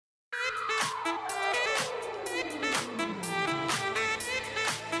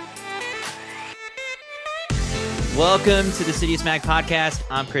Welcome to the City Smack podcast.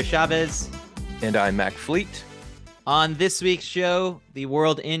 I'm Chris Chavez. And I'm Mac Fleet. On this week's show, the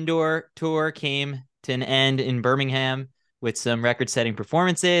World Indoor Tour came to an end in Birmingham with some record-setting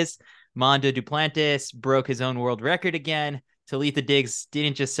performances. Mondo Duplantis broke his own world record again. Talitha Diggs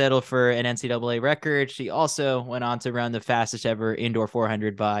didn't just settle for an NCAA record. She also went on to run the fastest ever indoor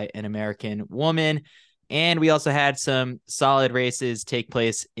 400 by an American woman. And we also had some solid races take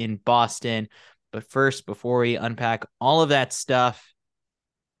place in Boston. But first, before we unpack all of that stuff,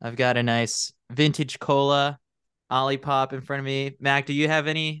 I've got a nice vintage cola Olipop in front of me. Mac, do you have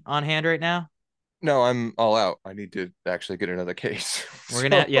any on hand right now? No, I'm all out. I need to actually get another case. We're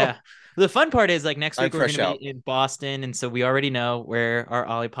gonna, yeah. The fun part is like next week we're gonna be in Boston, and so we already know where our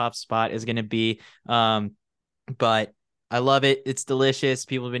Olipop spot is gonna be. But I love it. It's delicious.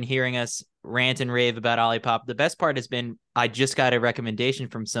 People have been hearing us rant and rave about Olipop. The best part has been I just got a recommendation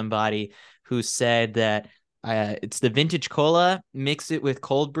from somebody who said that it's the vintage cola, mix it with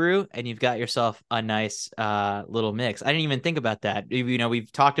cold brew, and you've got yourself a nice little mix. I didn't even think about that. You know,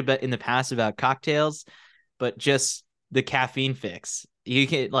 we've talked about in the past about cocktails, but just the caffeine fix. You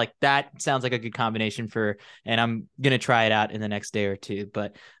can like that sounds like a good combination and I'm going to try it out in the next day or two.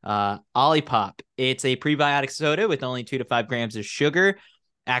 But Olipop, it's a prebiotic soda with only 2 to 5 grams of sugar.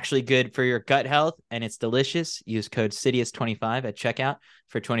 Actually good for your gut health, and it's delicious. Use code CITIUS25 at checkout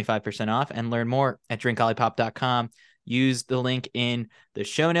for 25% off and learn more at drinkolipop.com. Use the link in the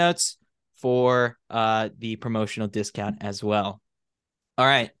show notes for the promotional discount as well. All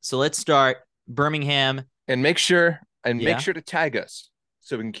right, so let's start Birmingham. And make sure to tag us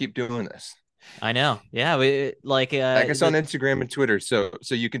so we can keep doing this. I know. Yeah, we tag us on Instagram and Twitter so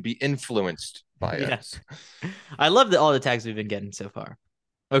you can be influenced by us. I love all the tags we've been getting so far.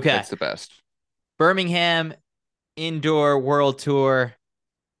 Okay. That's the best. Birmingham Indoor World Tour.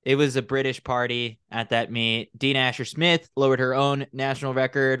 It was a British party at that meet. Dean Asher-Smith lowered her own national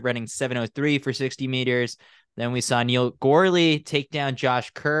record, running 7:03 for 60 meters. Then we saw Neil Gorley take down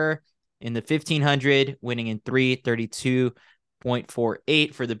Josh Kerr in the 1500, winning in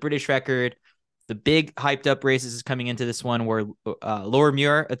 3:32.48 for the British record. The big hyped up races coming into this one were Laura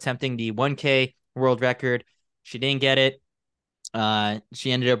Muir attempting the 1K world record. She didn't get it.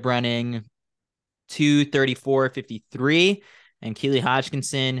 She ended up running 2:34.53, and Keely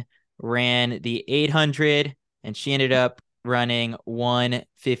Hodgkinson ran the 800, and she ended up running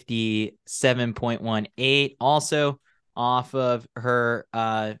 1:57.18, also off of her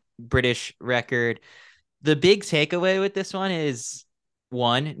British record. The big takeaway with this one is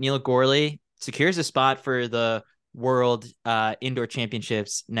Neil Gorley secures a spot for the World Indoor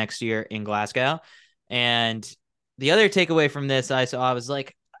Championships next year in Glasgow, and the other takeaway from this I was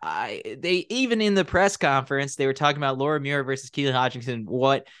like, they even in the press conference, they were talking about Laura Muir versus Keely Hodgkinson,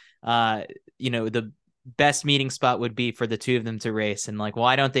 what, the best meeting spot would be for the two of them to race. And like,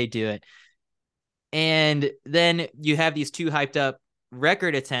 why don't they do it? And then you have these two hyped up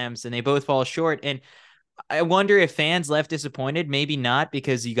record attempts and they both fall short. And I wonder if fans left disappointed, maybe not,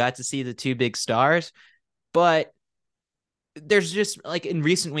 because you got to see the two big stars, but there's just like in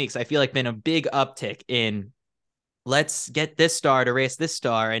recent weeks, I feel like been a big uptick in let's get this star to race this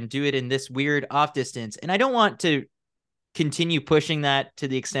star and do it in this weird off distance. And I don't want to continue pushing that to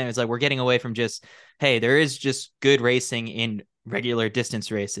the extent it's like we're getting away from just, hey, there is just good racing in regular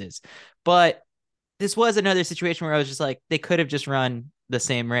distance races. But this was another situation where I was just like, they could have just run the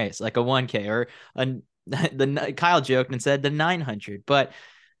same race, like a 1K or the Kyle joked and said the 900. But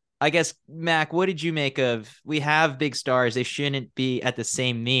I guess, Mac, what did you make of, we have big stars, they shouldn't be at the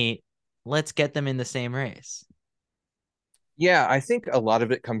same meet. Let's get them in the same race. Yeah, I think a lot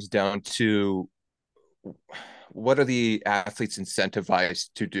of it comes down to what are the athletes incentivized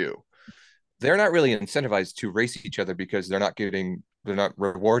to do? They're not really incentivized to race each other because they're not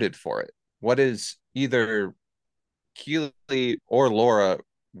rewarded for it. What is either Keely or Laura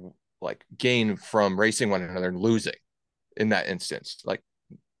like gain from racing one another and losing in that instance? Like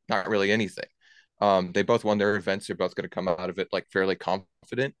not really anything. They both won their events. They're both going to come out of it like fairly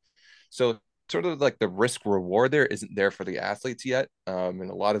confident. So sort of like the risk reward there isn't there for the athletes yet. In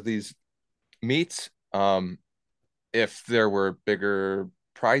a lot of these meets, if there were bigger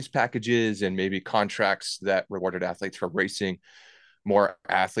prize packages and maybe contracts that rewarded athletes for racing more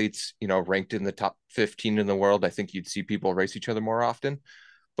athletes, ranked in the top 15 in the world, I think you'd see people race each other more often.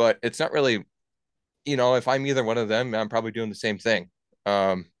 But it's not really, if I'm either one of them, I'm probably doing the same thing.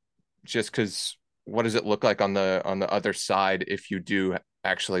 Just because what does it look like on the other side if you do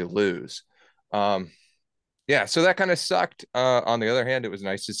actually lose? Yeah, so that kind of sucked. On the other hand, it was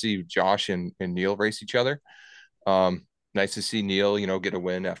nice to see Josh and Neil race each other. Nice to see Neil, get a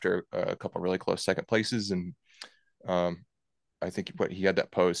win after a couple really close second places. And um, I think what he had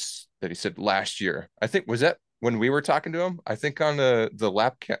that post that he said last year. I think was that when we were talking to him. I think on the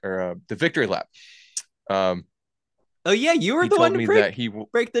or the victory lap. Um, Oh yeah, you were he the one told to me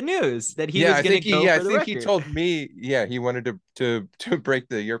that break the news that he yeah, was gonna go I for the think he record, told me he wanted to break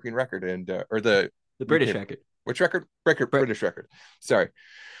the European record and or the the British UK record. which record Br- British record. Sorry.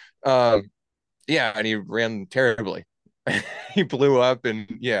 Um, yeah, and he ran terribly. He blew up, and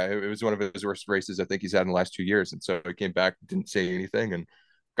yeah, it was one of his worst races I think he's had in the last 2 years. And so he came back, didn't say anything, and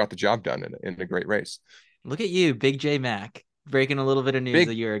got the job done in a great race. Look at you, Big J Mac, breaking a little bit of news a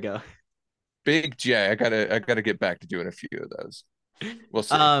Big year ago. Big J, I gotta get back to doing a few of those. We'll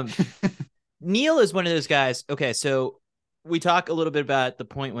see. Um, Neil is one of those guys. Okay, so we talk a little bit about the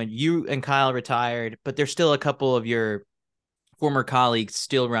point when you and Kyle retired, but there's still a couple of your former colleagues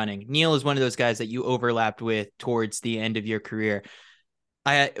still running. Neil is one of those guys that you overlapped with towards the end of your career.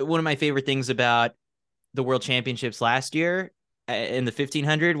 One of my favorite things about the World Championships last year in the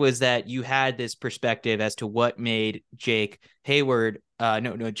 1500 was that you had this perspective as to what made Jake Hayward,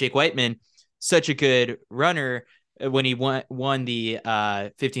 Jake Whiteman, such a good runner when he won the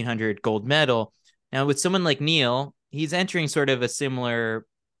 1500 gold medal. Now with someone like Neil, he's entering sort of a similar,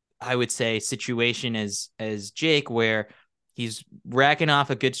 I would say, situation as Jake, where he's racking off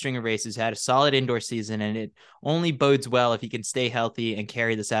a good string of races, had a solid indoor season, and it only bodes well if he can stay healthy and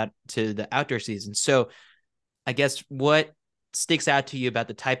carry this out to the outdoor season. So I guess what sticks out to you about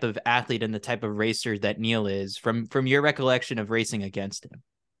the type of athlete and the type of racer that Neil is from your recollection of racing against him?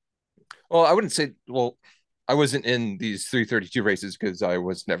 Well, I wouldn't say. Well, I wasn't in these 332 races because I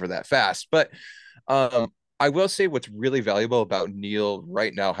was never that fast. But I will say what's really valuable about Neil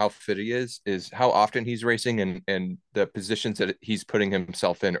right now, how fit he is how often he's racing and the positions that he's putting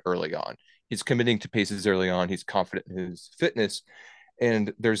himself in early on. He's committing to paces early on. He's confident in his fitness,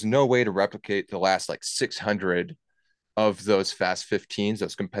 and there's no way to replicate the last like 600 of those fast 15s,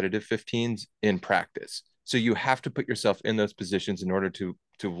 those competitive 15s in practice. So you have to put yourself in those positions in order to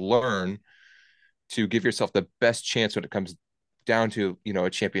learn to give yourself the best chance when it comes down to a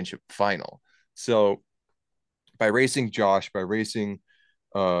championship final. So by racing Josh, by racing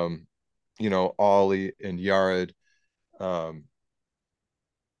Ollie and Yared um,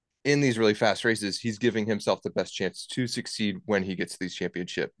 in these really fast races, he's giving himself the best chance to succeed when he gets these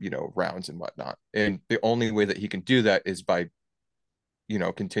championship rounds and whatnot. And the only way that he can do that is by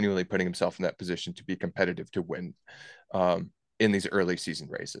continually putting himself in that position to be competitive to win in these early season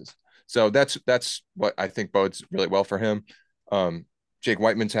races. So that's what I think bodes really well for him. Jake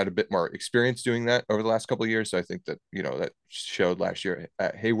Whiteman's had a bit more experience doing that over the last couple of years, so I think that that showed last year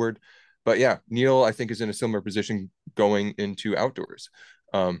at Hayward. But yeah, Neil I think is in a similar position going into outdoors.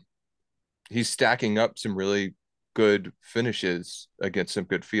 Um, he's stacking up some really good finishes against some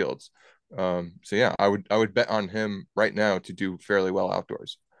good fields. So yeah, I would bet on him right now to do fairly well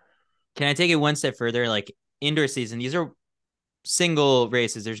outdoors. Can I take it one step further? Like indoor season, these are single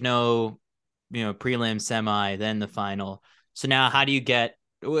races. There's no, prelim, semi, then the final. So now, how do you get?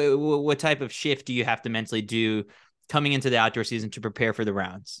 What type of shift do you have to mentally do coming into the outdoor season to prepare for the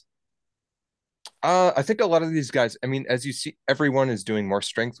rounds? I think a lot of these guys, I mean, as you see, everyone is doing more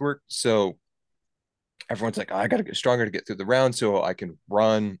strength work. So everyone's like, oh, I got to get stronger to get through the round so I can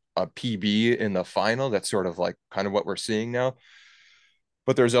run a PB in the final. That's sort of like kind of what we're seeing now.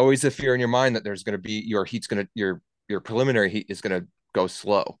 But there's always the fear in your mind that there's going to be your preliminary heat is going to go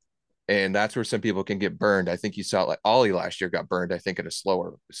slow. And that's where some people can get burned. I think you saw it like Ollie last year got burned, I think, in a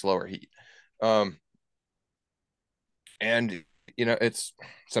slower heat. Um, and it's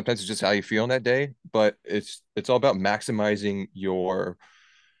sometimes it's just how you feel on that day, but it's all about maximizing your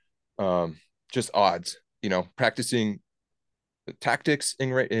um just odds, practicing tactics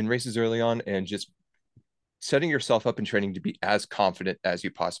in races early on and just setting yourself up in training to be as confident as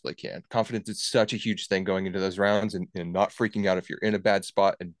you possibly can. Confidence is such a huge thing going into those rounds and not freaking out if you're in a bad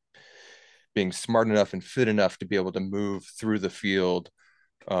spot and being smart enough and fit enough to be able to move through the field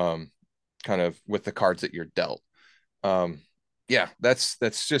um, kind of with the cards that you're dealt. Um, yeah, that's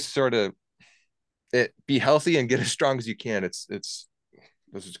just sort of it. Be healthy and get as strong as you can. It's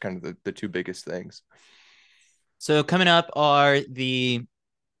those are kind of the two biggest things. So coming up are the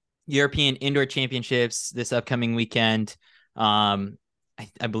European Indoor Championships this upcoming weekend. I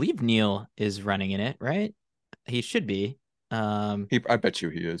believe Neil is running in it, right? He should be. I bet you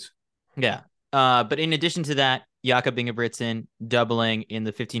he is. Yeah. But in addition to that, Jakob Ingebrigtsen doubling in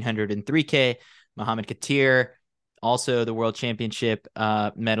the 1500 and 3K, Mohamed Katir also the world championship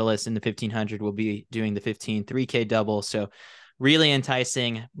medalist in the 1500, will be doing the 15 3K double. So really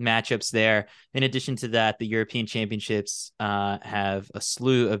enticing matchups there. In addition to that, the European Championships have a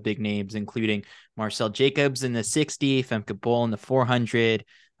slew of big names, including Marcel Jacobs in the 60, Femke Bol in the 400,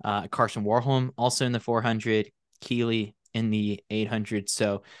 Carson Warholm also in the 400, Keeley in the 800.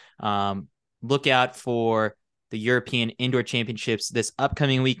 So look out for the European Indoor Championships this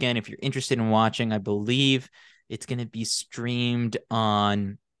upcoming weekend. If you're interested in watching, I believe it's going to be streamed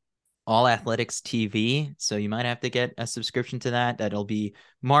on All Athletics TV. So you might have to get a subscription to that. That'll be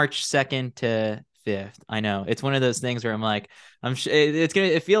March 2nd to 5th. I know it's one of those things where I'm like, it's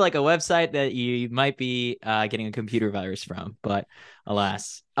going to feel like a website that you might be getting a computer virus from, but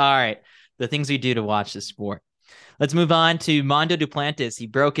alas. All right. The things we do to watch the sport. Let's move on to Mondo Duplantis. He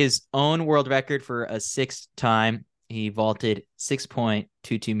broke his own world record for a sixth time. He vaulted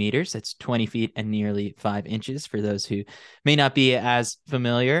 6.22 meters. That's 20 feet and nearly 5 inches for those who may not be as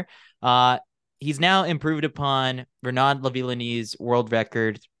familiar. He's now improved upon Renaud Lavillnie's world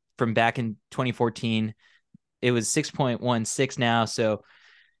record from back in 2014. It was 6.16 now. So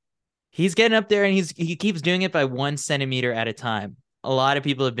he's getting up there, and he keeps doing it by 1 centimeter at a time. A lot of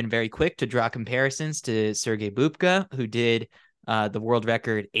people have been very quick to draw comparisons to Sergei Bubka, who did the world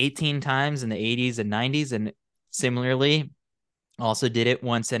record 18 times in the 80s and 90s, and similarly also did it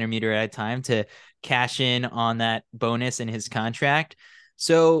 1 centimeter at a time to cash in on that bonus in his contract.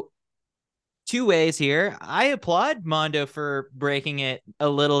 So two ways here. I applaud Mondo for breaking it a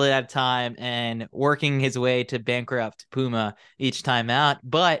little at a time and working his way to bankrupt Puma each time out.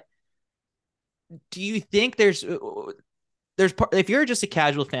 But do you think there's if you're just a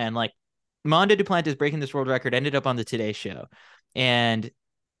casual fan, like Mondo Duplantis breaking this world record ended up on the Today Show, and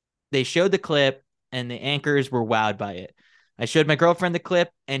they showed the clip and the anchors were wowed by it. I showed my girlfriend the clip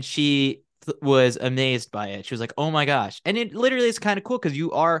and she was amazed by it. She was like, oh my gosh. And it literally is kind of cool because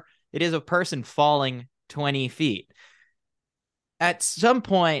it is a person falling 20 feet. At some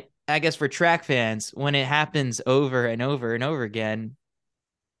point, I guess for track fans, when it happens over and over and over again,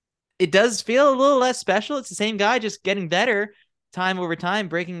 it does feel a little less special. It's the same guy just getting better time over time,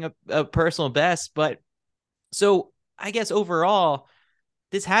 breaking a personal best. But so I guess overall,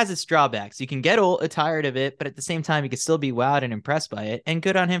 this has its drawbacks. You can get tired of it, but at the same time, you can still be wowed and impressed by it. And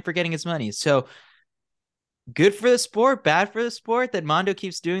good on him for getting his money. So good for the sport, bad for the sport that Mondo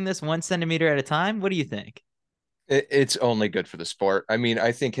keeps doing this 1 centimeter at a time. What do you think? It's only good for the sport. I mean,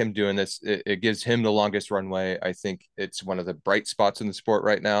 I think him doing this, it gives him the longest runway. I think it's one of the bright spots in the sport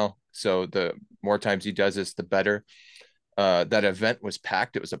right now. So the more times he does this, the better. That event was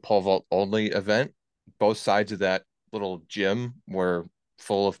packed. It was a pole vault only event. Both sides of that little gym were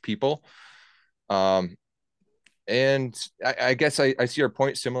full of people. And I guess I see your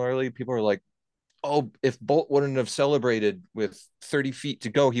point similarly. People are like, oh, if Bolt wouldn't have celebrated with 30 feet to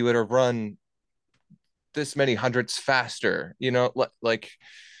go, he would have run this many hundredths faster, like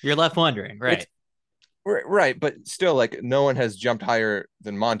you're left wondering, right? Right, but still, like, no one has jumped higher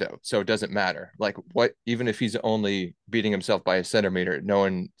than Mondo, so it doesn't matter. Like, what, even if he's only beating himself by a centimeter, no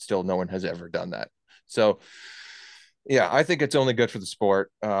one has ever done that. So yeah, I think it's only good for the sport.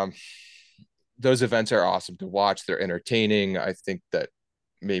 Those events are awesome to watch. They're entertaining. I think that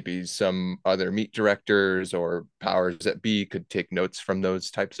maybe some other meet directors or powers that be could take notes from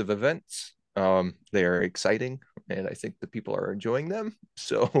those types of events. They are exciting, and I think the people are enjoying them.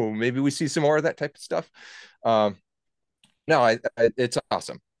 So maybe we see some more of that type of stuff. No, it's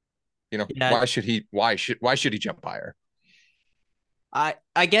awesome. Yeah. Why should he jump higher?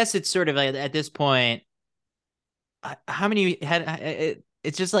 I guess it's sort of like at this point, how many had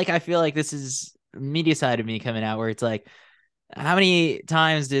it's just like I feel like this is media side of me coming out where it's like, how many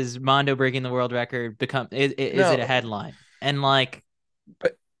times does Mondo breaking the world record become is it a headline? And like,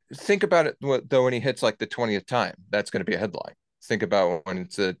 but think about it though, when he hits like the 20th time, that's going to be a headline. Think about when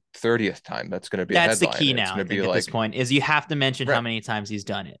it's the 30th time, that's going to be a headline. That's the key now. I think at this point is you have to mention how many times he's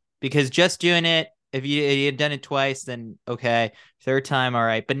done it, because just doing it, if you had done it twice, then okay, third time, all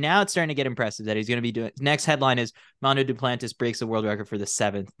right. But now it's starting to get impressive that he's going to be doing. Next headline is Mondo Duplantis breaks the world record for the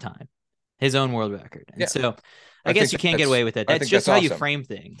 7th time, his own world record. And so I guess you can't get away with it. That's just how you frame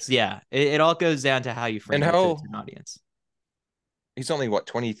things. Yeah, it all goes down to how you frame it to an audience. He's only what,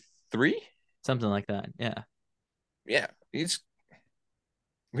 23? Something like that. Yeah. Yeah, he's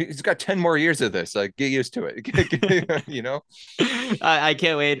got 10 more years of this. Like, get used to it. I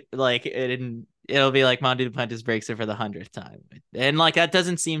can't wait. Like, it'll be like Mondo Duplantis breaks it for the 100th time, and like that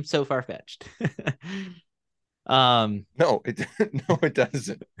doesn't seem so far fetched. No, it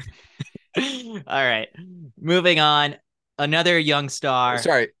doesn't. All right, moving on. Another young star.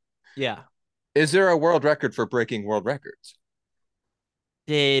 Sorry. Yeah. Is there a world record for breaking world records?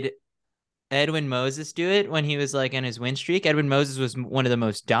 Did Edwin Moses do it when he was like in his win streak? Edwin Moses was one of the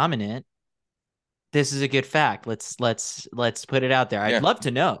most dominant. This is a good fact. Let's put it out there. I'd Yeah. love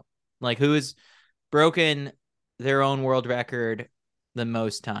to know like who's broken their own world record the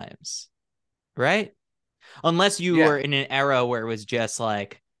most times, right? Unless you Yeah. were in an era where it was just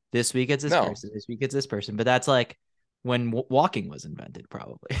like this week it's this No. person, this week it's this person. But that's like when walking was invented,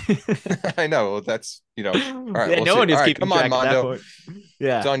 probably. I know. That's, all right, Yeah, we'll no see. one All is right, keeping come on, track at that Mondo. point. It's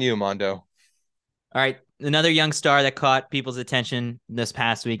Yeah. on you, Mondo. All right. Another young star that caught people's attention this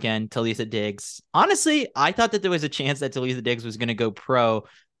past weekend, Talitha Diggs. Honestly, I thought that there was a chance that Talitha Diggs was going to go pro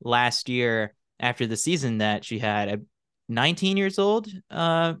last year after the season that she had. 19 years old,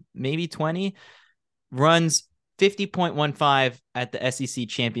 maybe 20, runs 50.15 at the SEC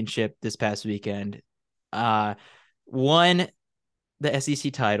championship this past weekend. Won the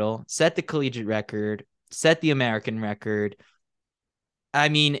SEC title, set the collegiate record, set the American record. I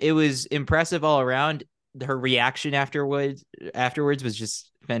mean, it was impressive all around. Her reaction afterwards was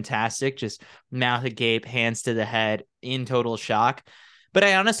just fantastic. Just mouth agape, hands to the head, in total shock. But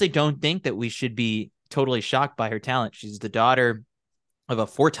I honestly don't think that we should be totally shocked by her talent. She's the daughter of a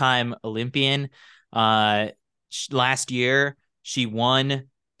four-time Olympian. Last year, she won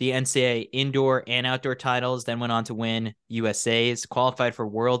the NCAA indoor and outdoor titles, then went on to win USA's, qualified for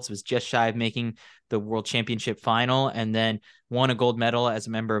Worlds, was just shy of making the World Championship final, and then won a gold medal as a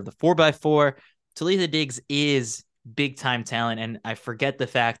member of the 4x4. Talitha Diggs is big time talent. And I forget the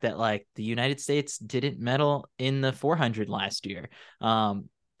fact that like the United States didn't medal in the 400 last year.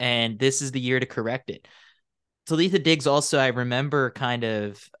 And this is the year to correct it. Talitha Diggs also, I remember kind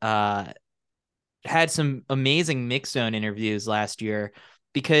of had some amazing mix zone interviews last year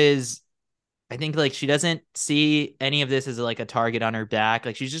because I think like she doesn't see any of this as like a target on her back.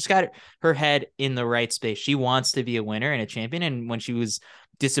 Like she's just got her head in the right space. She wants to be a winner and a champion. And when she was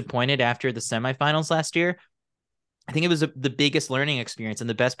disappointed after the semifinals last year, I think it was the biggest learning experience. And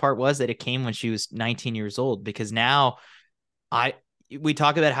the best part was that it came when she was 19 years old, because now we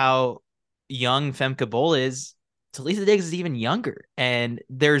talk about how young Femke Bol is. Talitha Diggs is even younger, and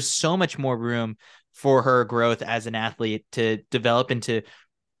there's so much more room for her growth as an athlete to develop into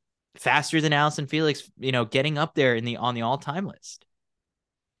faster than Allison Felix, getting up there on the all-time list.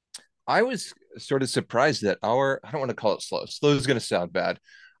 I was sort of surprised that I don't want to call it slow. Slow is going to sound bad.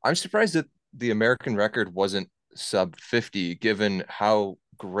 I'm surprised that the American record wasn't sub 50, given how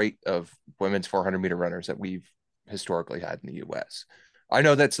great of women's 400-meter runners that we've historically had in the US. I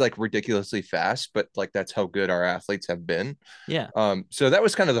know that's like ridiculously fast, but like that's how good our athletes have been. Yeah. So that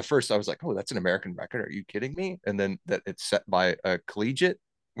was kind of the first. I was like, oh, that's an American record. Are you kidding me? And then that it's set by a collegiate,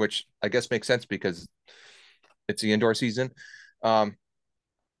 which I guess makes sense because it's the indoor season. Um,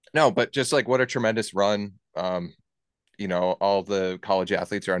 no, but just like what a tremendous run. All the college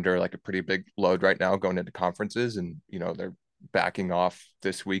athletes are under like a pretty big load right now going into conferences, and they're backing off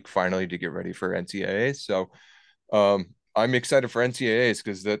this week finally to get ready for NCAA. So I'm excited for NCAAs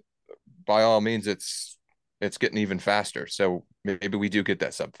because that by all means it's getting even faster. So maybe we do get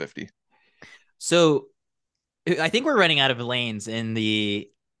that sub 50. So I think we're running out of lanes in the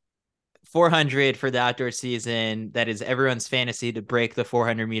 400 for the outdoor season. That is everyone's fantasy to break the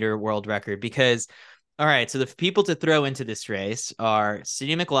 400-meter world record, because all right, so the people to throw into this race are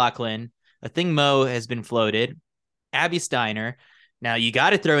Sydney McLaughlin, I think Mo has been floated, Abby Steiner. Now you got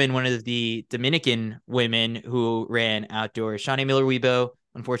to throw in one of the Dominican women who ran outdoors. Shani Miller-Weibo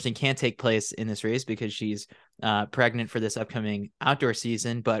unfortunately can't take place in this race because she's pregnant for this upcoming outdoor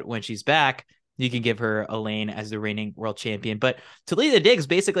season. But when she's back, you can give her a lane as the reigning world champion. But Talitha Diggs,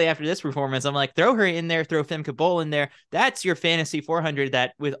 basically after this performance, I'm like, throw her in there, throw Femke Bol in there. That's your fantasy 400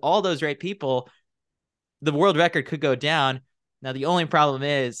 that with all those right people, the world record could go down. Now, the only problem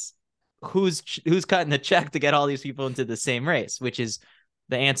is who's cutting the check to get all these people into the same race, which is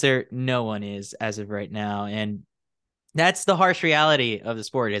the answer. No one is as of right now. And that's the harsh reality of the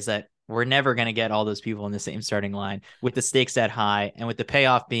sport, is that we're never going to get all those people in the same starting line with the stakes that high and with the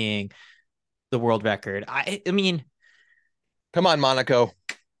payoff being the world record. I mean, come on, Monaco.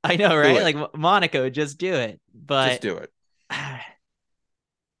 I know, right? Like Monaco, just do it. But just do it.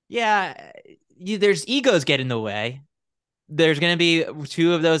 Yeah, there's egos get in the way. There's going to be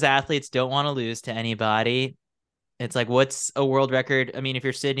two of those athletes don't want to lose to anybody. It's like, what's a world record? I mean, if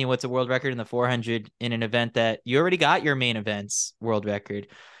you're Sydney, what's a world record in the 400 in an event that you already got your main events world record?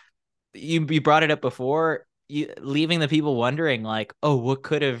 You brought it up before, leaving the people wondering like, oh, what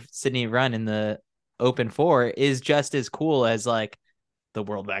could have Sydney run in the open 4 is just as cool as like the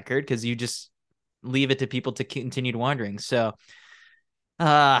world record, because you just leave it to people to continue wondering. So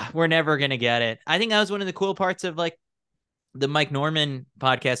We're never gonna get it. I think that was one of the cool parts of like the Mike Norman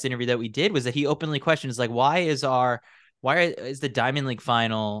podcast interview that we did, was that he openly questions like, why is the Diamond League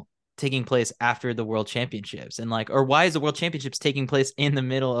final taking place after the World Championships, and like, or why is the World Championships taking place in the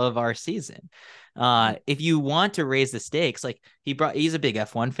middle of our season? If you want to raise the stakes, like he's a big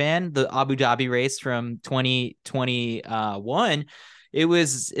F1 fan. The Abu Dhabi race from 2021,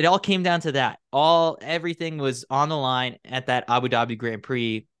 it all came down to that. Everything was on the line at that Abu Dhabi Grand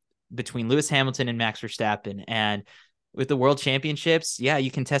Prix between Lewis Hamilton and Max Verstappen. And with the World Championships, yeah,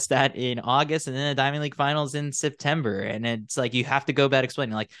 you can test that in August, and then the Diamond League finals in September. And it's like, you have to go about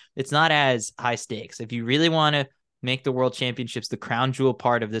explaining, like, it's not as high stakes. If you really want to make the World Championships the crown jewel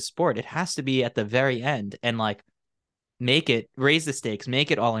part of this sport, it has to be at the very end, and like raise the stakes,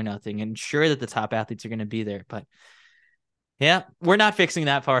 make it all or nothing, ensure that the top athletes are going to be there. But yeah, we're not fixing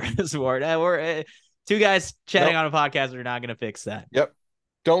that part of the sport. We're two guys chatting on a podcast. We're not going to fix that. Yep.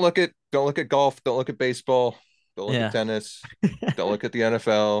 Don't look at golf. Don't look at baseball. Don't look at tennis. Don't look at the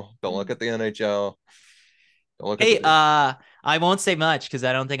NFL. Don't look at the NHL. Don't look at I won't say much because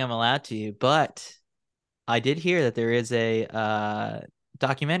I don't think I'm allowed to, but I did hear that there is a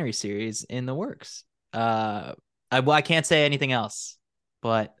documentary series in the works. I can't say anything else,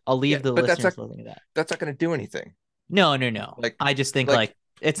 but I'll leave the listeners with that. That's not going to do anything. No. Like, I just think like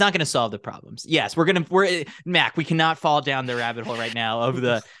it's not going to solve the problems. Yes, we're Mac. We cannot fall down the rabbit hole right now of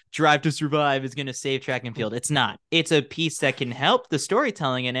the Drive to Survive is going to save track and field. It's not. It's a piece that can help the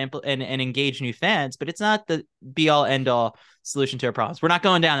storytelling and engage new fans, but it's not the be all end all solution to our problems. We're not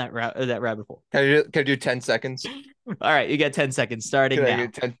going down that rabbit hole. Can I do 10 seconds? All right, you got 10 seconds starting now.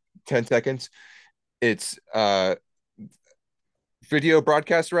 10 seconds. It's video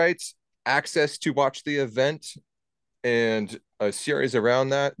broadcast rights, access to watch the event, and a series around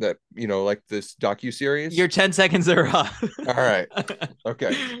that, like this docu-series. Your 10 seconds are up. All right.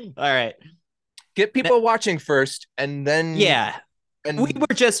 Okay. All right. Get people watching first, and then and we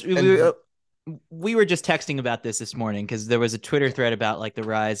were just texting about this morning because there was a Twitter thread about like the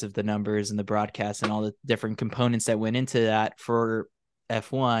rise of the numbers and the broadcast and all the different components that went into that for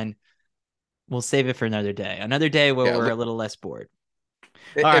F1. We'll save it for another day where we're a little less bored.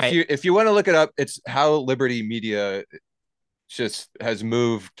 If you want to look it up, it's how Liberty Media just has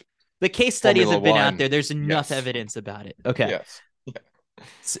moved. The case studies have been out there. There's enough evidence about it. Okay. Yes.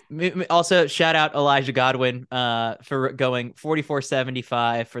 Also, shout out Elijah Godwin for going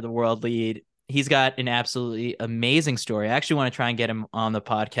 44.75 for the world lead. He's got an absolutely amazing story. I actually want to try and get him on the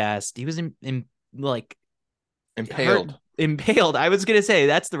podcast. He was impaled. Impaled. I was gonna say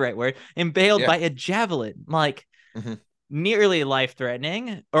that's the right word. Impaled by a javelin, nearly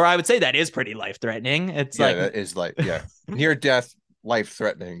life-threatening, or I would say that is pretty life-threatening. It's that is near death,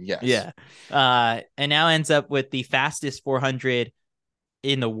 life-threatening. Yes. Yeah. And now ends up with the fastest 400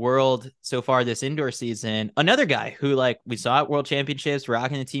 in the world so far this indoor season. Another guy who, like, we saw at World Championships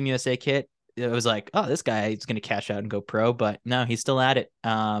rocking the Team USA kit. It was like, oh, this guy is going to cash out and go pro, but no, he's still at it.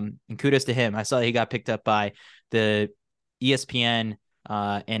 And kudos to him. I saw he got picked up by the ESPN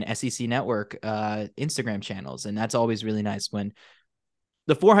and SEC Network Instagram channels, and that's always really nice when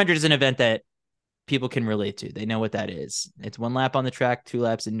the 400 is an event that people can relate to. They know what that is. It's 1 lap on the track, 2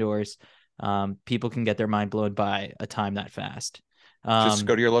 laps indoors. People can get their mind blown by a time that fast. Just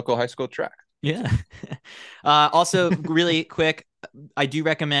go to your local high school track. Yeah. Also, really quick, I do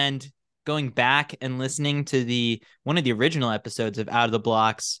recommend going back and listening to one of the original episodes of Out of the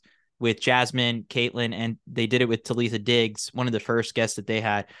Blocks with Jasmine, Caitlin, and they did it with Talitha Diggs, one of the first guests that they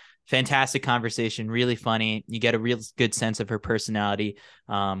had. Fantastic conversation, really funny. You get a real good sense of her personality.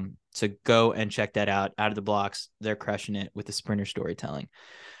 So go and check that out. Out of the Blocks, they're crushing it with the sprinter storytelling.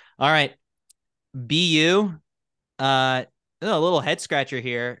 All right, BU, a little head scratcher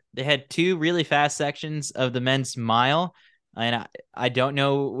here. They had 2 really fast sections of the men's mile, and I don't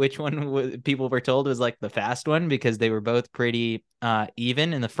know which one people were told was like the fast one because they were both pretty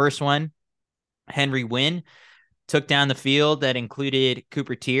even. In the first one, Henry Wynn took down the field that included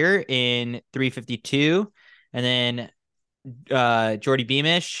Cooper Tier in 3:52, and then Jordy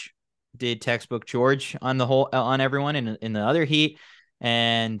Beamish did textbook George on everyone in the other heat,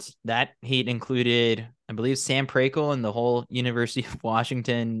 and that heat included, I believe, Sam Prakel and the whole University of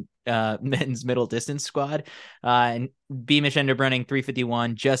Washington men's middle distance squad. And Beamish ended up running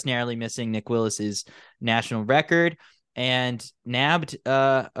 3:51, just narrowly missing Nick Willis's national record, and nabbed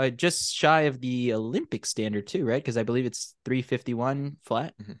just shy of the Olympic standard too, right? Because I believe it's 3:51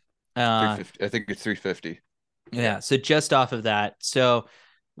 flat. Mm-hmm. 350. I think it's 350. Yeah, so just off of that. So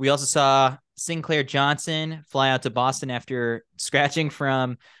we also saw Sinclair Johnson fly out to Boston after scratching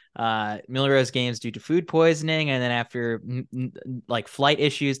from Millrose Games due to food poisoning, and then after like flight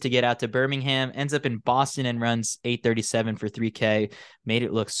issues to get out to Birmingham, ends up in Boston and runs 8:37 for 3K. Made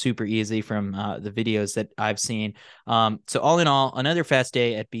it look super easy from the videos that I've seen. So all in all, another fast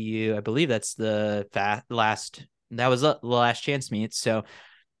day at BU. I believe that's the last. That was the last chance meet. So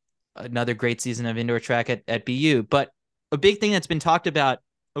another great season of indoor track at BU. But a big thing that's been talked about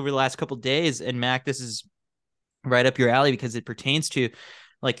over the last couple of days, and Mac, this is right up your alley because it pertains to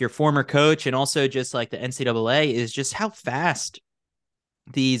like your former coach and also just like the NCAA, is just how fast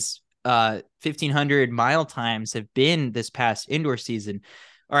these 1500 mile times have been this past indoor season.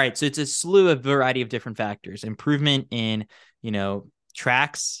 All right, so it's a slew of variety of different factors. Improvement in,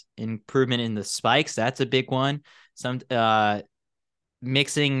 tracks, improvement in the spikes, that's a big one. Some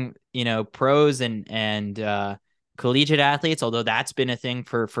mixing, pros and collegiate athletes, although that's been a thing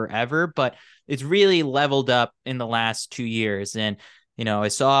for forever, but it's really leveled up in the last 2 years. And I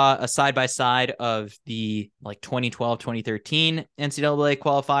saw a side by side of the like 2012, 2013 NCAA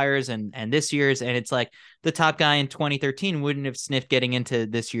qualifiers and this year's. And it's like the top guy in 2013 wouldn't have sniffed getting into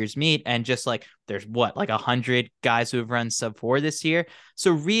this year's meet. And just like there's like 100 guys who have run sub-4 this year.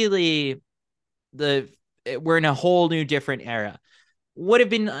 So really, we're in a whole new different era. What have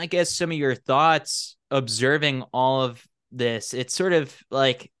been, I guess, some of your thoughts observing all of this? It's sort of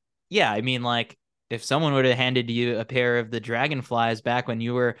like, yeah, I mean, like, if someone would have handed you a pair of the Dragonflies back when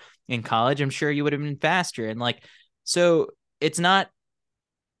you were in college, I'm sure you would have been faster. And like, so it's not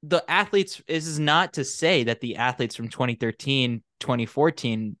the athletes. This is not to say that the athletes from 2013,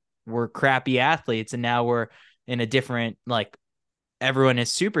 2014 were crappy athletes. And now we're in a different, like, everyone is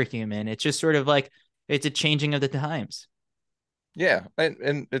superhuman. It's just sort of like, it's a changing of the times. Yeah,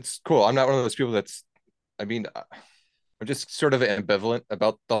 and it's cool. I'm not one of those people that's, I mean, I'm just sort of ambivalent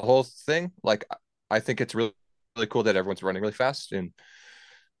about the whole thing. Like, I think it's really, really cool that everyone's running really fast and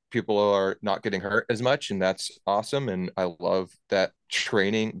people are not getting hurt as much, and that's awesome. And I love that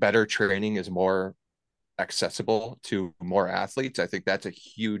better training is more accessible to more athletes. I think that's a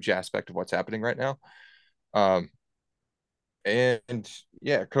huge aspect of what's happening right now. Um, and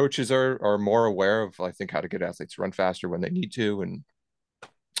yeah, coaches are more aware of, I think, how to get athletes to run faster when they need to. And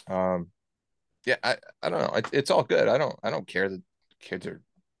um, yeah, I don't know. It's all good. I don't care that kids are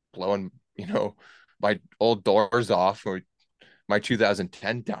blowing, my old doors off or my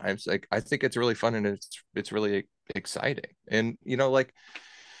 2010 times. Like, I think it's really fun and it's really exciting. And like,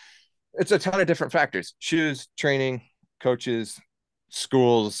 it's a ton of different factors: shoes, training, coaches,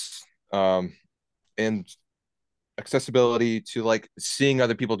 schools, and accessibility to like seeing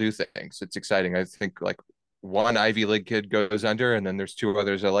other people do things. It's exciting. I think like one Ivy League kid goes under, and then there's two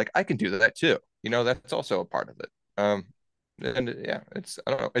others that are like, I can do that too. That's also a part of it. And yeah, I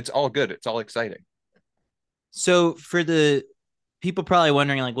don't know. It's all good. It's all exciting. So for the people probably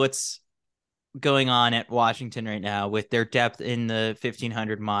wondering like what's going on at Washington right now with their depth in the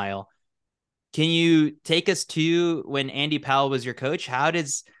 1500 mile, can you take us to when Andy Powell was your coach? How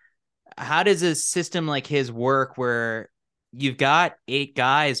does a system like his work where you've got 8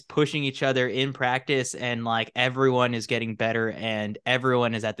 guys pushing each other in practice and like everyone is getting better and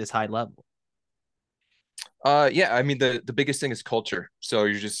everyone is at this high level? Yeah, I mean, the biggest thing is culture. So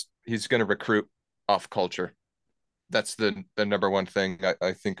he's going to recruit off culture. That's the number one thing.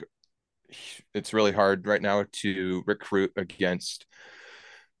 I think it's really hard right now to recruit against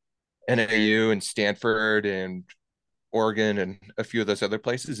NAU and Stanford and Oregon and a few of those other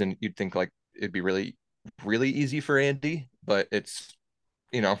places. And you'd think like it'd be really, really easy for Andy, but it's,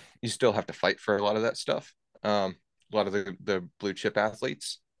 you still have to fight for a lot of that stuff. A lot of the blue chip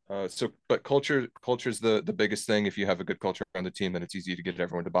athletes. But culture's the biggest thing. If you have a good culture on the team, then it's easy to get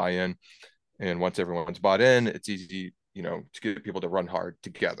everyone to buy in. And once everyone's bought in, it's easy, to get people to run hard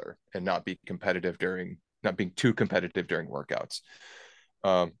together and not being too competitive during workouts.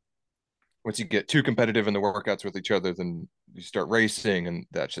 Um, Once you get too competitive in the workouts with each other, then you start racing, and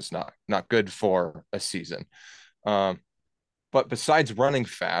that's just not good for a season. But besides running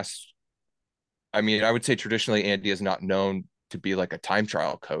fast, I mean, I would say traditionally Andy is not known to be like a time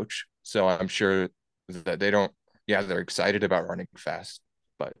trial coach. So I'm sure that they're excited about running fast,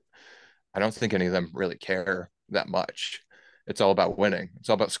 but I don't think any of them really care that much. It's all about winning. It's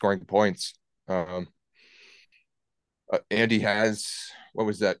all about scoring points. Andy has, what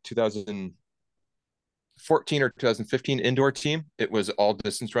was that, 2014 or 2015 indoor team? It was all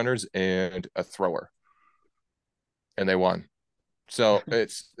distance runners and a thrower, and they won. So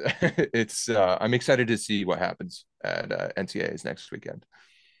I'm excited to see what happens at NCAAs next weekend.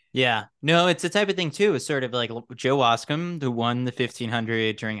 Yeah, no, it's the type of thing too. It's sort of like Joe Wascom, who won the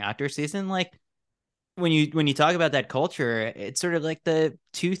 1500 during outdoor season. Like when you talk about that culture, it's sort of like the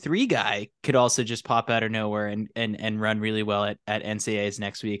 2-3 guy could also just pop out of nowhere and run really well at NCAAs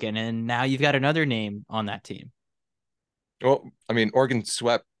next week. And then now you've got another name on that team. Well, I mean, Oregon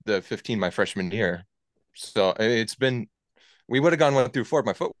swept the 15 my freshman year. So it's been, we would have gone 1 through 4.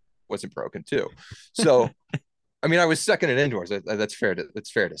 My foot wasn't broken too. So, I mean, I was second in indoors. That's fair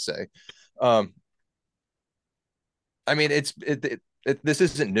to say. Um, I mean, this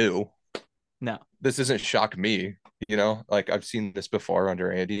isn't new. No. This doesn't shock me, like I've seen this before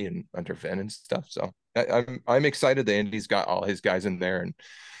under Andy and under Vin and stuff. So I'm excited that Andy's got all his guys in there and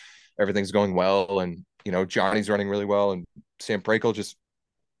everything's going well. And, Johnny's running really well. And Sam Brakel just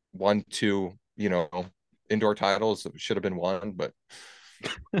won 2, indoor titles. It should have been 1, but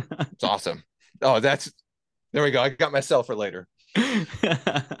it's awesome. Oh, there we go. I got myself for later.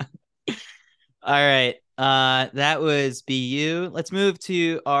 All right. That was BU. Let's move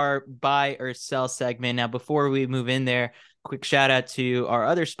to our buy or sell segment. Now, before we move in there, quick shout out to our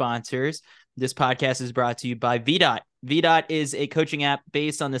other sponsors. This podcast is brought to you by VDOT. VDOT is a coaching app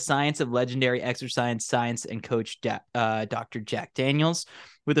based on the science of legendary exercise science and coach Dr. Jack Daniels,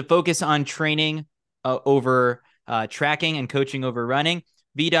 with a focus on training over tracking and coaching over running.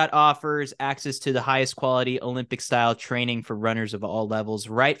 VDOT offers access to the highest quality Olympic-style training for runners of all levels,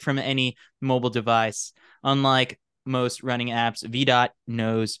 right from any mobile device. Unlike most running apps, VDOT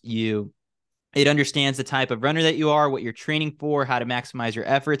knows you. It understands the type of runner that you are, what you're training for, how to maximize your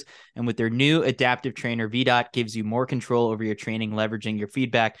efforts. And with their new adaptive trainer, VDOT gives you more control over your training, leveraging your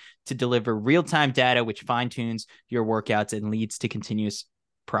feedback to deliver real-time data, which fine-tunes your workouts and leads to continuous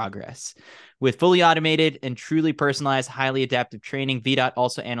progress. With fully automated and truly personalized, highly adaptive training, VDOT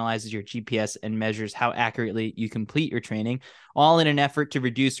also analyzes your GPS and measures how accurately you complete your training, all in an effort to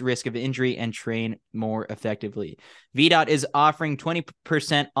reduce the risk of injury and train more effectively. VDOT is offering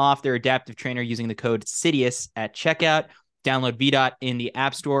 20% off their adaptive trainer using the code CITIUS at checkout. Download VDOT in the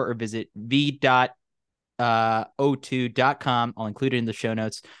App Store or visit v.o2.com. I'll include it in the show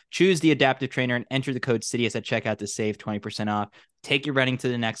notes. Choose the adaptive trainer and enter the code CITIUS at checkout to save 20% off. Take your running to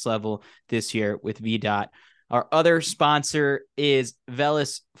the next level this year with VDOT. Our other sponsor is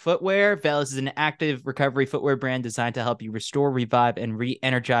Velis Footwear. Velis is an active recovery footwear brand designed to help you restore, revive, and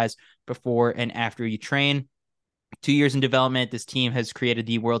re-energize before and after you train. 2 years in development, this team has created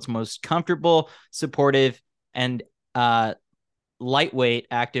the world's most comfortable, supportive, and lightweight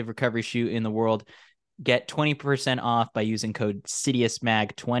active recovery shoe in the world. Get 20% off by using code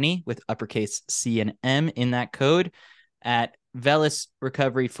CITIUSMAG20 with uppercase C and M in that code at Velis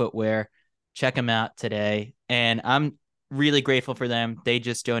Recovery Footwear. Check them out today. And I'm really grateful for them. They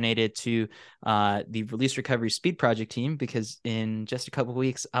just donated to the Release Recovery Speed Project team, because in just a couple of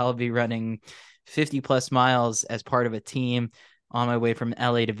weeks, I'll be running 50 plus miles as part of a team on my way from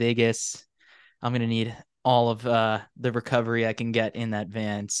LA to Vegas. I'm going to need all of the recovery I can get in that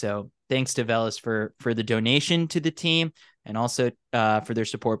van. So thanks to Velis for the donation to the team, and also for their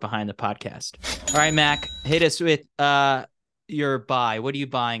support behind the podcast. All right, Mac, hit us with your buy. What are you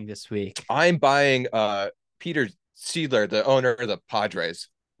buying this week? I'm buying Peter Seidler, the owner of the Padres.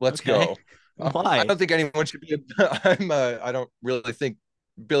 Let's go. Why? I don't think anyone should be. I don't really think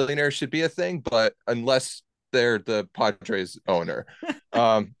billionaires should be a thing, but unless they're the Padres owner.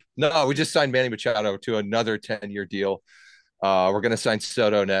 No, we just signed Manny Machado to another 10-year deal. We're going to sign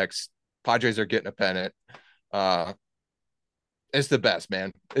Soto next. Padres are getting a pennant. It's the best,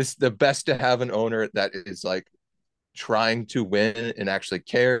 man. It's the best to have an owner that is like trying to win and actually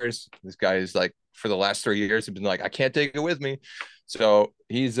cares. This guy is like, for the last 3 years, have been like, I can't take it with me. So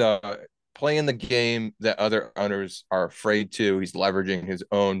he's playing the game that other owners are afraid to. He's leveraging his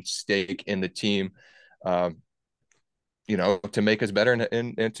own stake in the team, to make us better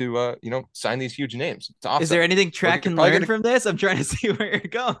and to, sign these huge names. It's awesome. Is there anything Track can learn from this? I'm trying to see where you're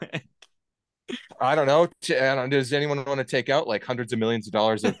going. I don't know. Does anyone want to take out like hundreds of millions of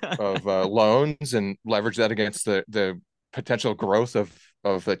dollars of loans and leverage that against the potential growth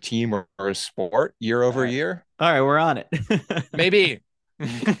of a team or a sport year over year? All right, we're on it. Maybe.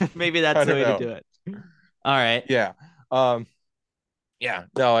 Maybe that's the way to do it. All right. Yeah. Yeah.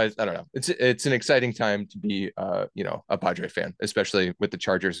 No, I don't know. It's an exciting time to be a Padre fan, especially with the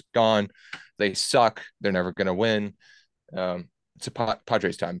Chargers gone. They suck. They're never going to win. It's a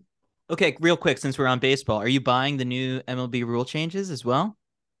Padres time. Okay, real quick, since we're on baseball, are you buying the new MLB rule changes as well?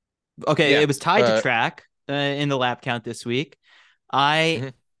 Okay, yeah. It was tied to Track in the lap count this week.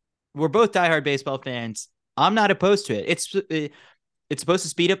 We're both diehard baseball fans. I'm not opposed to it. It's supposed to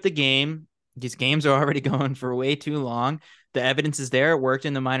speed up the game. These games are already going for way too long. The evidence is there. It worked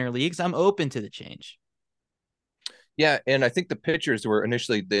in the minor leagues. I'm open to the change. Yeah, and I think the pitchers were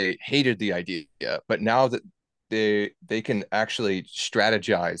initially they hated the idea, but now that they can actually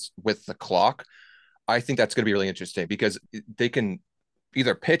strategize with the clock, I think that's going to be really interesting because they can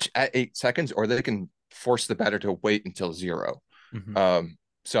either pitch at 8 seconds or they can force the batter to wait until zero. Mhm.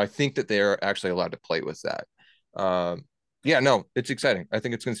 So I think that they're actually allowed to play with that. Um, yeah, no, it's exciting. I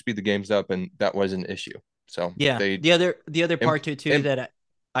think it's going to speed the games up, and that was an issue. So Yeah. they The other imp- part to it too imp- that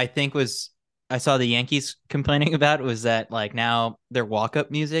I think was I saw the Yankees complaining about was that like now their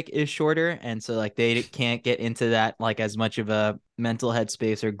walk-up music is shorter, and so like they can't get into that like as much of a mental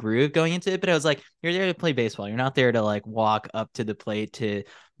headspace or groove going into it. But I was like, you're there to play baseball. You're not there to like walk up to the plate to,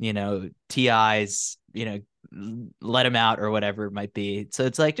 TI's, let him out or whatever it might be. So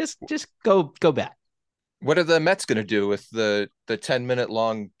it's like just go back. what are the Mets going to do with the 10-minute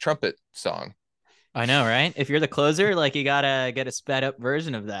long trumpet song? I know, right? If you're the closer, like you gotta get a sped up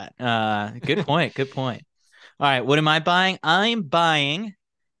version of that. Good point. Good point. All right, what am I buying? I'm buying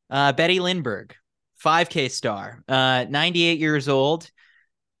Betty Lindbergh, 5K star, 98 years old.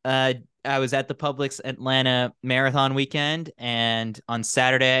 Uh, I was at the Publix Atlanta Marathon weekend, and on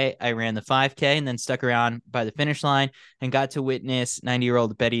Saturday I ran the 5K and then stuck around by the finish line and got to witness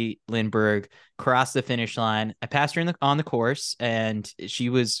 90-year-old Betty Lindbergh cross the finish line. I passed her on the course, and she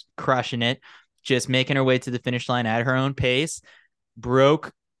was crushing it, just making her way to the finish line at her own pace.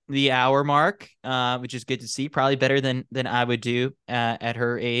 Broke the hour mark, which is good to see. Probably better than I would do at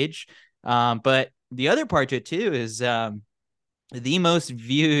her age. But the other part to it too is the most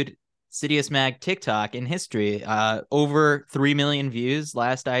viewed Sidious Mag TikTok in history. Over 3 million views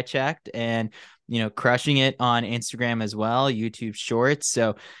last I checked, and crushing it on Instagram as well, YouTube Shorts.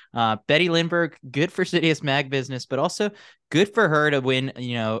 So Betty Lindbergh, good for Sidious Mag business, but also good for her to win,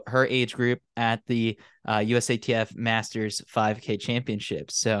 her age group at the USATF Masters 5K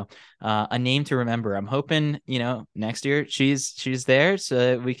Championship. So a name to remember. I'm hoping, next year she's there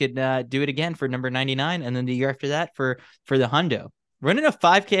so we could do it again for number 99, and then the year after that for the hundo. Running a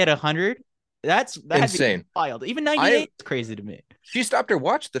 5K at 100, that'd be Insane. wild. Even I 98 is crazy to me. She stopped her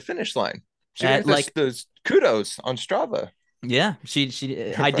watch at the finish line. She At got like those kudos on Strava. Yeah,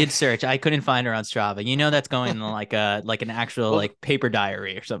 she I did search. I couldn't find her on Strava. That's going in like an actual Well, like paper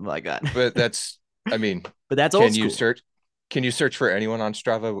diary or something like that. but that's, I mean, But that's old can you school. search? Can you search for anyone on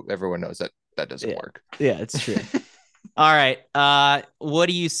Strava? Everyone knows that that doesn't Yeah. work. Yeah, it's true. All right. What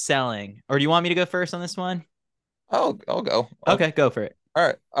are you selling? Or do you want me to go first on this one? I'll go. Okay, go for it. All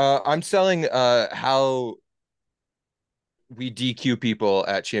right. I'm selling how we DQ people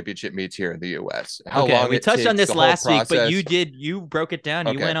at championship meets here in the US. How Okay, long we it touched on takes, this the whole last week, but process. you broke it down.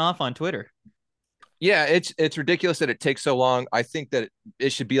 You Okay. went off on Twitter. Yeah, it's ridiculous that it takes so long. I think that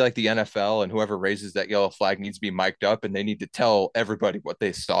it should be like the NFL, and whoever raises that yellow flag needs to be mic'd up, and they need to tell everybody what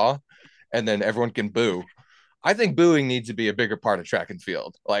they saw, and then everyone can boo. I think booing needs to be a bigger part of track and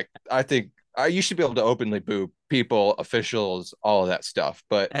field. Like I think you should be able to openly boo people, officials, all of that stuff.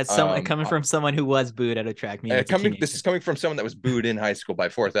 But As someone coming from someone who was booed at a track meet as a coming this is teenager. coming from someone that was booed in high school by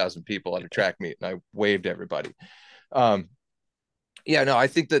 4,000 people at a track meet, and I waved everybody. Um, yeah, no, I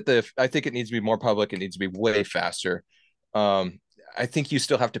think it needs to be more public. It needs to be way faster. Um, I think you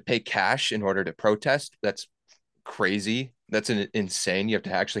still have to pay cash in order to protest. That's crazy. That's insane. You have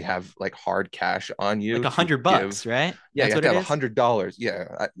to actually have like hard cash on Like you to $100, give. right? Yeah, you That's have what to it have is. $100.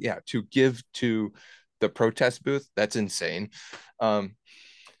 Yeah, yeah, to give to the protest booth. That's insane. Um,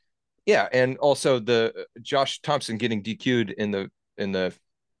 yeah, and also the Josh Thompson getting DQ'd in the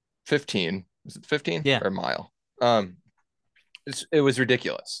 15. Was it 15 Yeah. or mile? Um, it was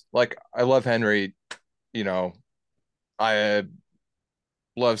ridiculous. Like I love Henry, you know, I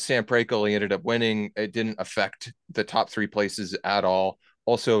love Sam Prakel. He ended up winning. It didn't affect the top three places at all.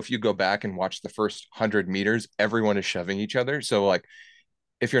 Also, if you go back and watch the first 100 meters, everyone is shoving each other. So, like,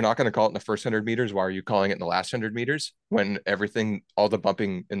 if you're not going to call it in the first 100 meters, why are you calling it in the last 100 meters when everything, all the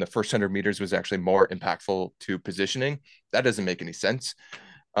bumping in the first 100 meters was actually more impactful to positioning? That doesn't make any sense.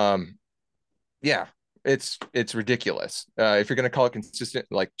 Um, yeah, it's ridiculous. If you're going to call it consistent,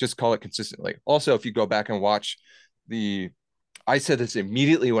 like just call it consistently. Also, if you go back and watch the I said this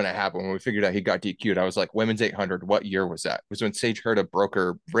immediately when it happened. When we figured out he got DQ'd, I was like, "Women's 800. What year was that?" It was when Sage Hurta broke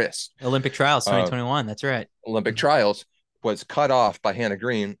her wrist. Olympic trials Uh, 2021. That's right. Olympic trials was cut off by Hannah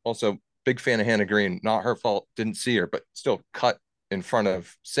Green. Also, big fan of Hannah Green. Not her fault. Didn't see her, but still cut in front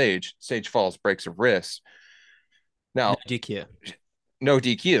of Sage. Sage falls, breaks her wrist. No Now, DQ. no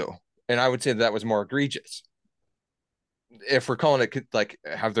DQ, and I would say that was more egregious. If we're calling it like,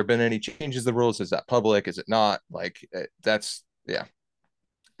 have there been any changes to the rules? Is that public? Is it not? Like, that's yeah.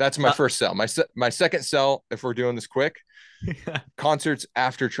 That's my Uh, first sell. My second sell, if we're doing this quick, concerts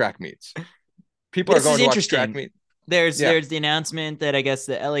after track meets. People are this is going to watch track interesting. meet. Yeah. there's the announcement that I guess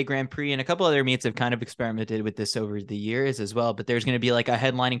the LA Grand Prix and a couple other meets have kind of experimented with this over the years as well, but there's going to be like a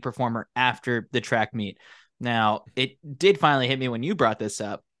headlining performer after the track meet. Now, it did finally hit me when you brought this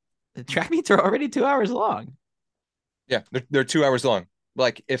up. The track meets are already 2 hours long. Yeah, they're 2 hours long.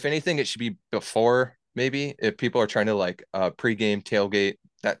 Like, if anything, it should be before, maybe, if people are trying to like pregame tailgate,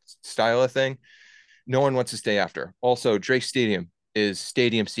 that style of thing. No one wants to stay after. Also, Drake Stadium is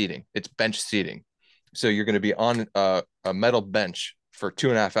stadium seating. It's bench seating. So you're going to be on a metal bench for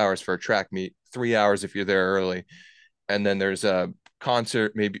 2.5 hours for a track meet, 3 hours if you're there early. And then there's a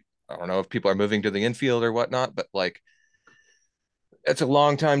concert, maybe, I don't know if people are moving to the infield or whatnot, but like, it's a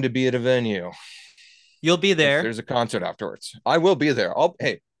long time to be at a venue. You'll be If there. there's a concert afterwards, I will be there.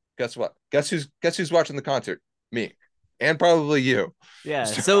 Hey, guess what? Guess who's watching the concert? Me, and probably you. Yeah.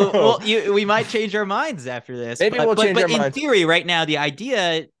 So, So well, we might change our minds after this. maybe we'll change but our in minds. theory, right now, the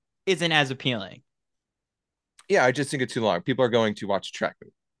idea isn't as appealing. Yeah, I just think it's too long. People are going to watch track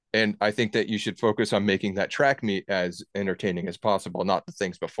meet. And I think that you should focus on making that track meet as entertaining as possible, not the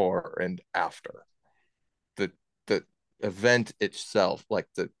things before and after. The event itself, like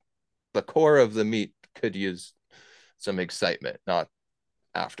the core of the meet could use some excitement, not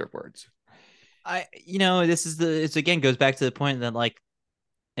afterwards. This again goes back to the point that like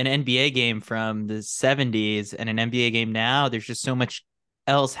an NBA game from the 70s and an NBA game now, there's just so much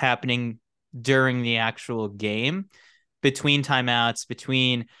else happening during the actual game, between timeouts,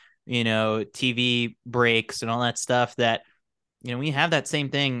 between, TV breaks and all that stuff that, we have that same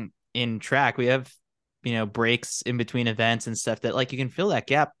thing in track. We have, breaks in between events and stuff that like you can fill that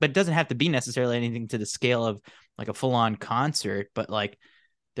gap, but it doesn't have to be necessarily anything to the scale of like a full on concert, but like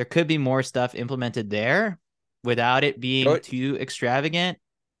there could be more stuff implemented there without it being too extravagant.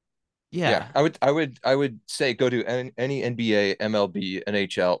 Yeah, Yeah. I would say go to any NBA, MLB,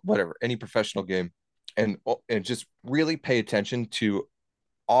 NHL, whatever, any professional game, and just really pay attention to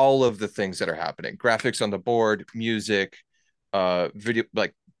all of the things that are happening. Graphics on the board, music, video,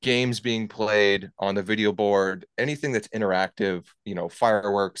 like games being played on the video board, anything that's interactive,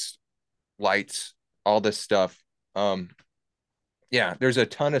 fireworks, lights, all this stuff. Um, yeah, there's a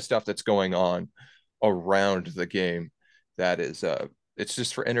ton of stuff that's going on around the game that is it's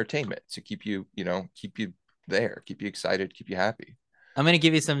just for entertainment to keep you, keep you there, keep you excited, keep you happy. I'm gonna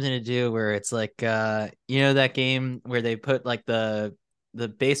give you something to do where it's like that game where they put like the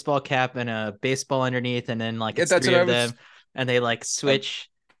baseball cap and a baseball underneath and then like Yeah, it's that's three what I of them was and they like um, switch.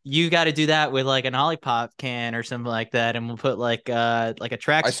 You got to do that with like an Olipop can or something like that, and we'll put like a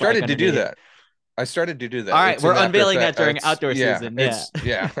track I spike started to do underneath. that. I started to do All that. right, It's we're in After unveiling that Effects. during It's outdoor yeah, season. Yeah. it's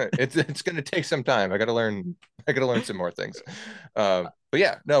yeah, it's gonna take some time. I gotta learn some more things. But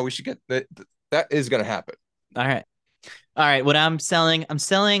yeah, no, we should get that. That is gonna happen. All right. All right. What I'm selling.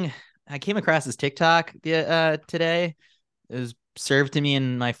 I came across this TikTok today. It was served to me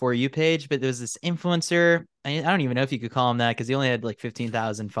in my For You page, but there was this influencer. I don't even know if you could call him that because he only had like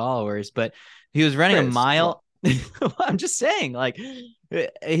 15,000 followers, but he was running a Chris, come on. mile. I'm just saying, like,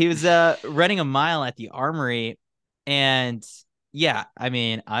 he was running a mile at the Armory. And yeah, I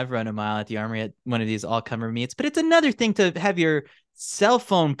mean, I've run a mile at the Armory at one of these all comer meets, but it's another thing to have your cell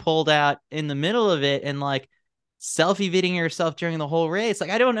phone pulled out in the middle of it and like selfie videoing yourself during the whole race. Like,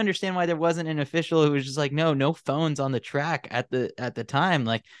 I don't understand why there wasn't an official who was just like, no phones on the track at the time.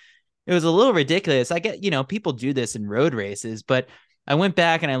 Like, it was a little ridiculous. I get, people do this in road races, but I went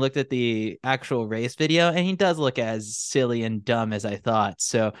back and I looked at the actual race video and he does look as silly and dumb as I thought.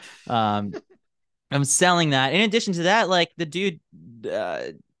 So, I'm selling that. In addition to that, like the dude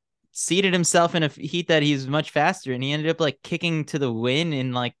seated himself in a heat that he's much faster and he ended up like kicking to the win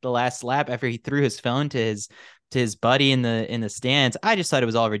in like the last lap after he threw his phone to his buddy in the stands. I just thought it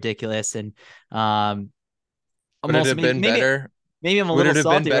was all ridiculous. And I'm Would it also have been maybe better? maybe I'm a Would little it have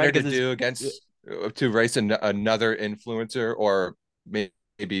been salty, right? better to Because do it's against to race another influencer or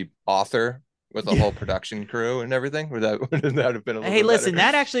maybe author with a whole production crew and everything? Would that have been a little hey, bit better? listen,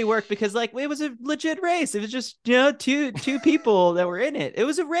 that actually worked because like it was a legit race. It was just two people that were in it. It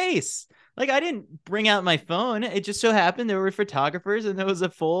was a race. Like I didn't bring out my phone. It just so happened there were photographers and it was a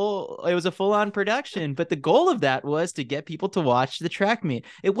full on production. But the goal of that was to get people to watch the track meet.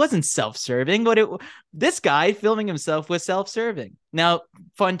 It wasn't self-serving, but this guy filming himself was self-serving. Now,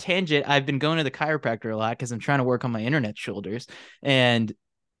 fun tangent. I've been going to the chiropractor a lot because I'm trying to work on my internet shoulders, and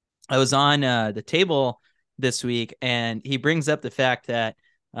I was on the table this week, and he brings up the fact that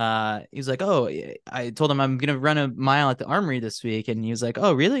he's like, "Oh, I told him I'm gonna run a mile at the Armory this week," and he was like,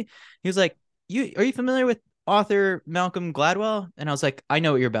 "Oh, really?" He was like, are you familiar with author Malcolm Gladwell?" And I was like, "I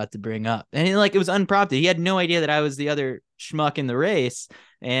know what you're about to bring up," and it was unprompted. He had no idea that I was the other schmuck in the race,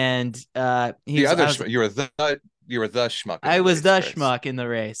 and The other I was you're the schmuck. I was the Chris. schmuck in the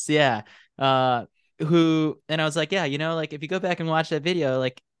race. Yeah. And I was like, yeah, like if you go back and watch that video,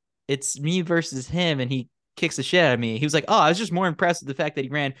 like it's me versus him, and he kicks the shit out of me. He was like, oh, I was just more impressed with the fact that he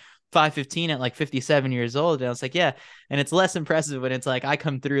ran 5:15 at like 57 years old. And I was like, yeah. And it's less impressive when it's like I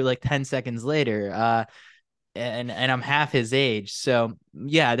come through like 10 seconds later. And I'm half his age. So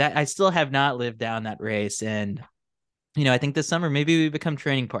yeah, that I still have not lived down that race. And I think this summer maybe we become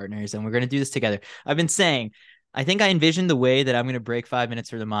training partners and we're going to do this together. I've been saying, I think I envisioned the way that I'm going to break 5 minutes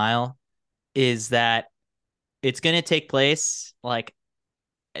for the mile is that it's going to take place like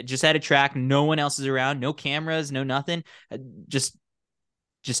just at a track. No one else is around, no cameras, no nothing.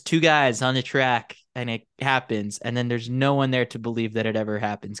 Just two guys on the track, and it happens. And then there's no one there to believe that it ever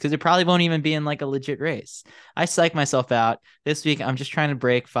happens because it probably won't even be in like a legit race. I psych myself out this week. I'm just trying to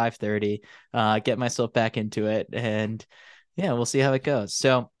break 5:30, get myself back into it. And yeah, we'll see how it goes.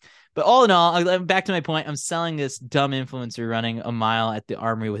 So, but all in all, I'm back to my point. I'm selling this dumb influencer running a mile at the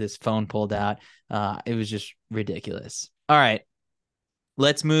Armory with his phone pulled out. It was just ridiculous. All right,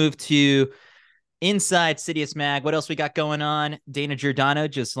 let's move to inside Citius Mag. What else we got going on? Dana Giordano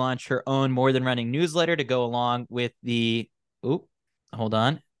just launched her own More Than Running newsletter to go along with the. Oh, hold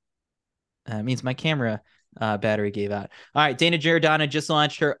on. That means my camera battery gave out. All right, Dana Giordano just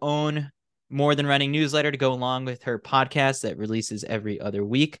launched her own More Than Running newsletter to go along with her podcast that releases every other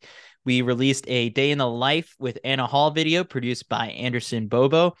week. We released a day in the life with Anna Hall video produced by Anderson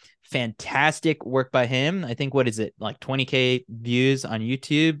Bobo. Fantastic work by him. I think, what is it, like 20K views on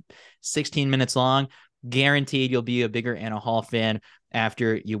YouTube, 16 minutes long. Guaranteed you'll be a bigger Anna Hall fan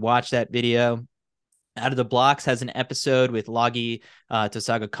after you watch that video. Out of the Blocks has an episode with Logie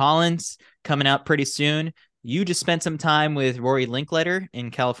Tosaga Collins coming out pretty soon. You just spent some time with Rory Linkletter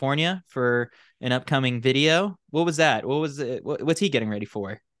in California for an upcoming video. What was that? What was it? What's he getting ready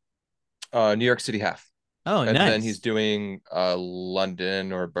for? New York City half. Oh, and nice. then he's doing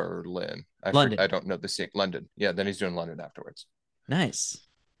London or Berlin. London. I don't know the state. London. Yeah, then he's doing London afterwards. Nice.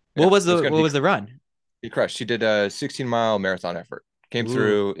 Yeah, what was the run? He crushed. He did a 16-mile marathon effort. Came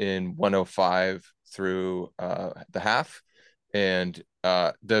through in 1:05 through the half. And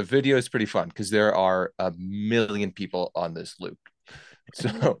the video is pretty fun because there are a million people on this loop.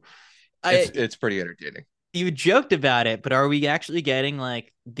 So it's pretty entertaining. You joked about it, but are we actually getting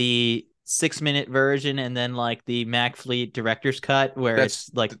like the 6-minute version and then like the Mac Fleet director's cut where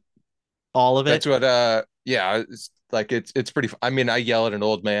it's like all of it? That's what yeah, it's like it's pretty I mean, I yell at an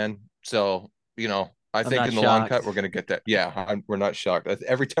old man, so I think in the long cut we're gonna get that. Yeah, we're not shocked.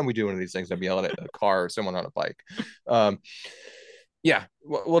 Every time we do one of these things, I'm yelling at a car or someone on a bike. Yeah,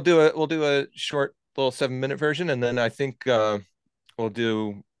 we'll do a short little 7-minute version, and then I think we'll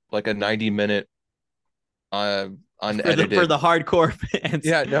do like a 90-minute unedited for the hardcore fans.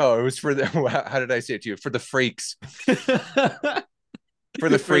 Yeah, no, it was for the how did I say it to you? For the freaks. For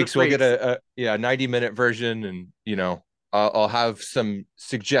the freaks, we'll get a 90-minute version, and I'll have some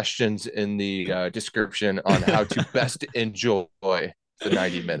suggestions in the description on how to best enjoy the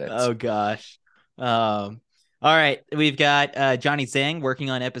 90 minutes. Oh gosh. All right, we've got Johnny Zhang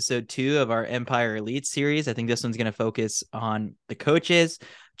working on episode 2 of our Empire Elite series. I think this one's going to focus on the coaches.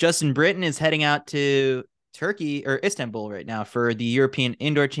 Justin Britton is heading out to Turkey or Istanbul right now for the European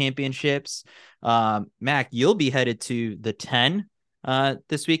Indoor Championships. Mac, you'll be headed to the 10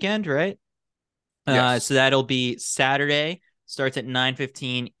 this weekend, right? Yes. So that'll be Saturday. Starts at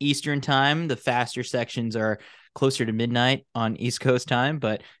 9:15 Eastern time. The faster sections are closer to midnight on East Coast time,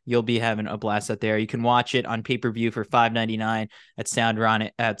 but you'll be having a blast out there. You can watch it on pay-per-view for $5.99 at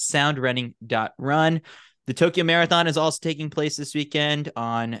soundrunning.run. The Tokyo Marathon is also taking place this weekend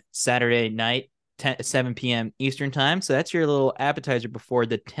on Saturday night, 7 p.m. Eastern time. So that's your little appetizer before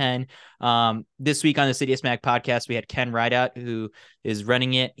the 10. This week on the Citius Mag podcast, we had Ken Rideout, who is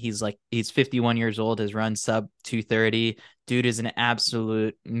running it. He's 51 years old, has run sub 2:30. Dude is an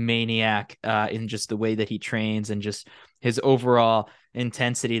absolute maniac in just the way that he trains and just his overall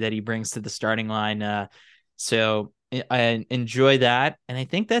intensity that he brings to the starting line. So I enjoy that. And I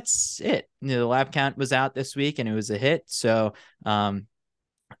think that's it. The lap count was out this week and it was a hit. So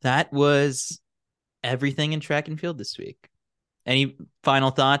that was everything in track and field this week. Any final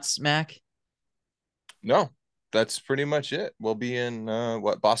thoughts, Mac? No, that's pretty much it. We'll be in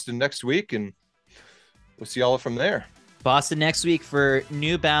Boston next week, and we'll see y'all from there. Boston next week for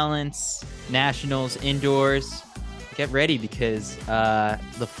New Balance Nationals indoors. Get ready because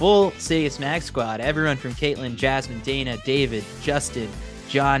the full Citius Mag squad, everyone from Caitlin, Jasmine, Dana, David, Justin,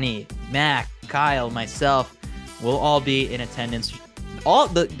 Johnny, Mac, Kyle, myself, will all be in attendance. All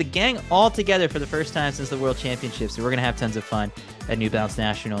the gang all together for the first time since the World Championship. So we're going to have tons of fun at New Balance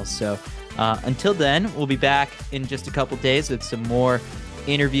Nationals. So Until then, we'll be back in just a couple days with some more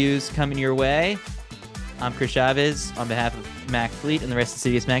interviews coming your way. I'm Chris Chavez on behalf of Mac Fleet and the rest of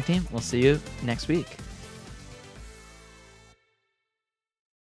the CBS Mag team. We'll see you next week.